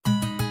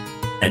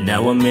And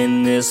now I'm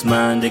in this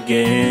mind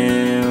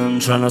again,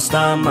 trying to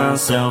stop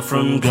myself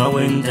from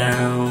going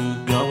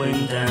down,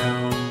 going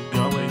down,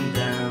 going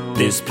down.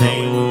 This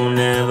pain will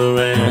never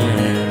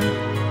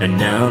end, and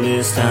now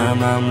this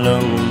time I'm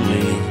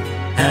lonely.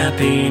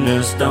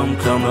 Happiness don't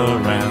come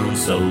around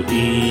so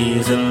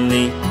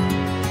easily,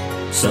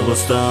 so I'll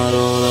start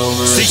all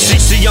over again.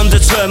 See, I'm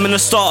determined to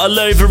start all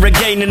over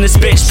again in this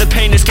bitch. The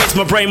pain escapes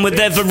my brain with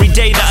every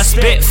day that I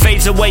spit.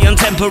 Fades away on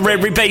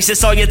temporary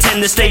basis. I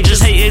attend the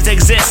stages, haters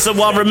exist, so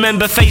I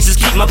remember faces.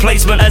 Keep my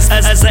placement as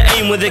the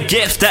aim with a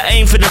gift, that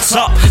aim for the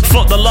top.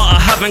 Fuck the lot, I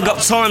haven't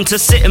got time to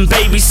sit and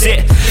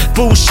babysit.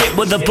 Bullshit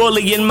with the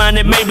bullying, man,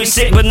 it made me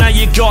sick. But now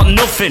you got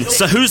nothing,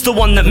 so who's the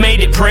one that made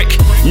it, prick?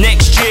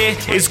 Next year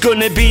is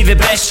gonna be the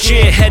best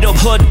year. Head up,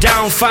 hood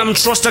down, fam,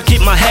 trust I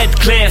keep my head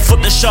clear.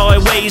 Fuck the shy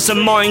ways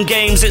and mind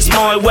games, it's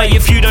my way.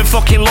 If you don't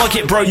fucking like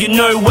it, bro, you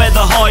know where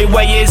the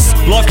highway is.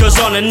 Life goes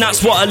on and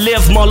that's what I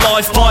live my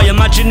life by.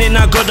 Imagining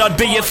how good I'd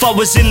be if I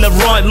was in the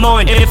right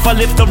mind, if I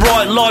lived the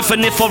right life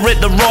and if I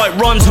read the right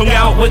rhymes, hung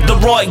out with the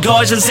right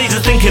guys and seeds are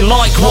thinking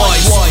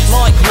likewise.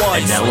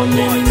 And now I'm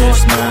in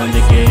this mind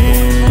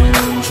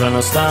again, trying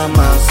to stop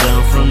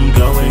myself from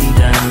going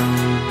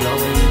down,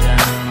 going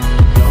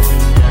down,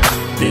 going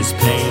down. This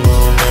pain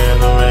will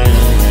never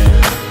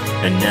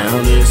end, and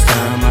now this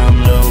time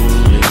I'm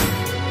lonely.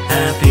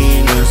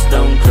 Happiness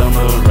don't come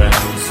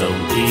around so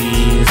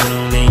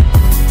easily,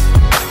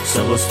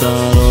 so I'll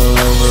start all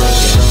over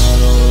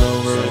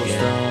again.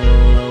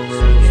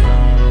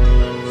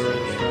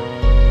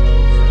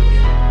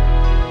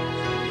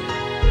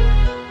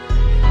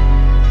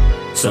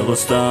 So we'll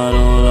start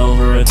all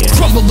over again.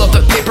 Crumble up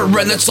the paper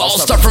and let's all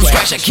start from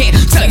scratch. I can't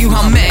tell you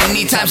how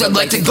many times I'd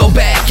like to go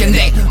back, and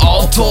they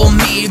all told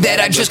me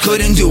that I just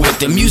couldn't do it.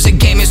 The music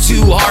game is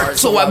too hard,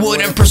 so I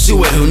wouldn't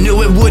pursue it. Who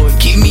knew it would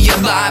keep me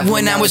alive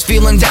when I was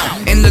feeling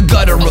down in the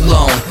gutter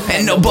alone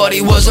and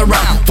nobody was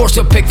around? Forced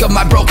to pick up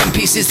my broken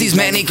pieces, these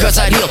many cuts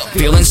I'd heal.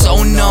 Feeling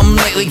so numb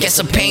lately, guess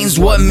the pain's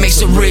what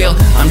makes it real.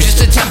 I'm just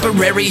a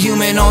temporary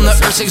human on the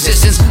earth's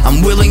existence.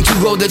 I'm willing to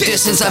go the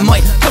distance. I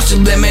might push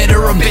the limit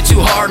or a bit too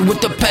hard with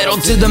the pedal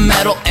to the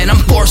metal, and I'm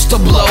forced to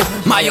blow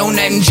my own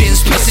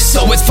engine's pieces.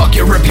 So it's fuck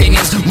your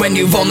opinions when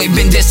you've only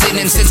been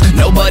dissident, since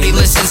nobody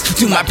listens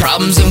to my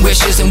problems and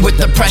wishes. And with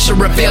the pressure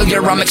of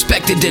failure, I'm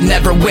expected to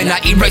never win.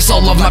 I erase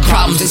all of my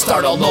problems and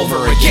start all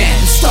over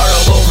again. Start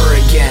all over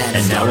again.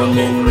 And now I'm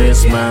in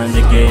this mind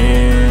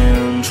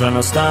again, trying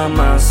to stop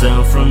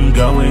myself from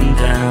going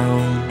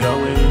down,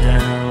 going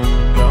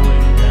down,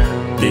 going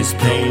down. This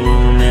pain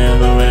will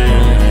never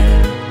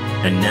end,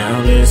 and now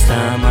this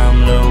time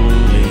I'm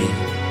lonely.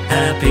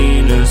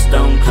 Happiness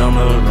don't come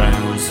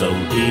around so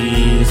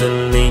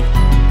easily,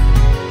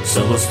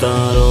 so I'll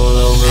start all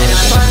over again. And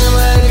I'm finally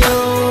let go,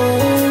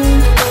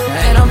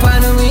 and I'm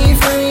finally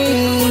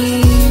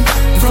free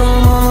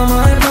from all of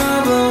my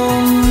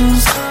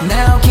problems.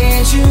 Now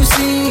can't you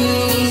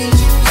see?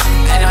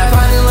 And I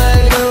finally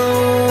let go,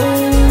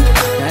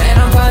 and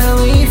I'm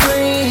finally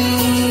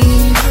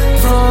free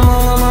from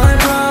all of my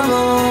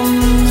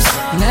problems.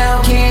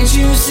 Now can't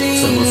you see?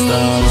 So we'll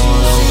start all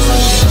over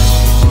again.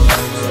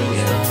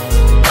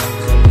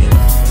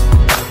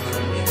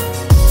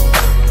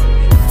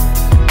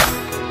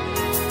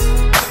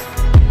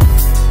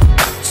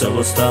 So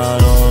we'll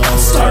start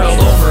all over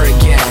again.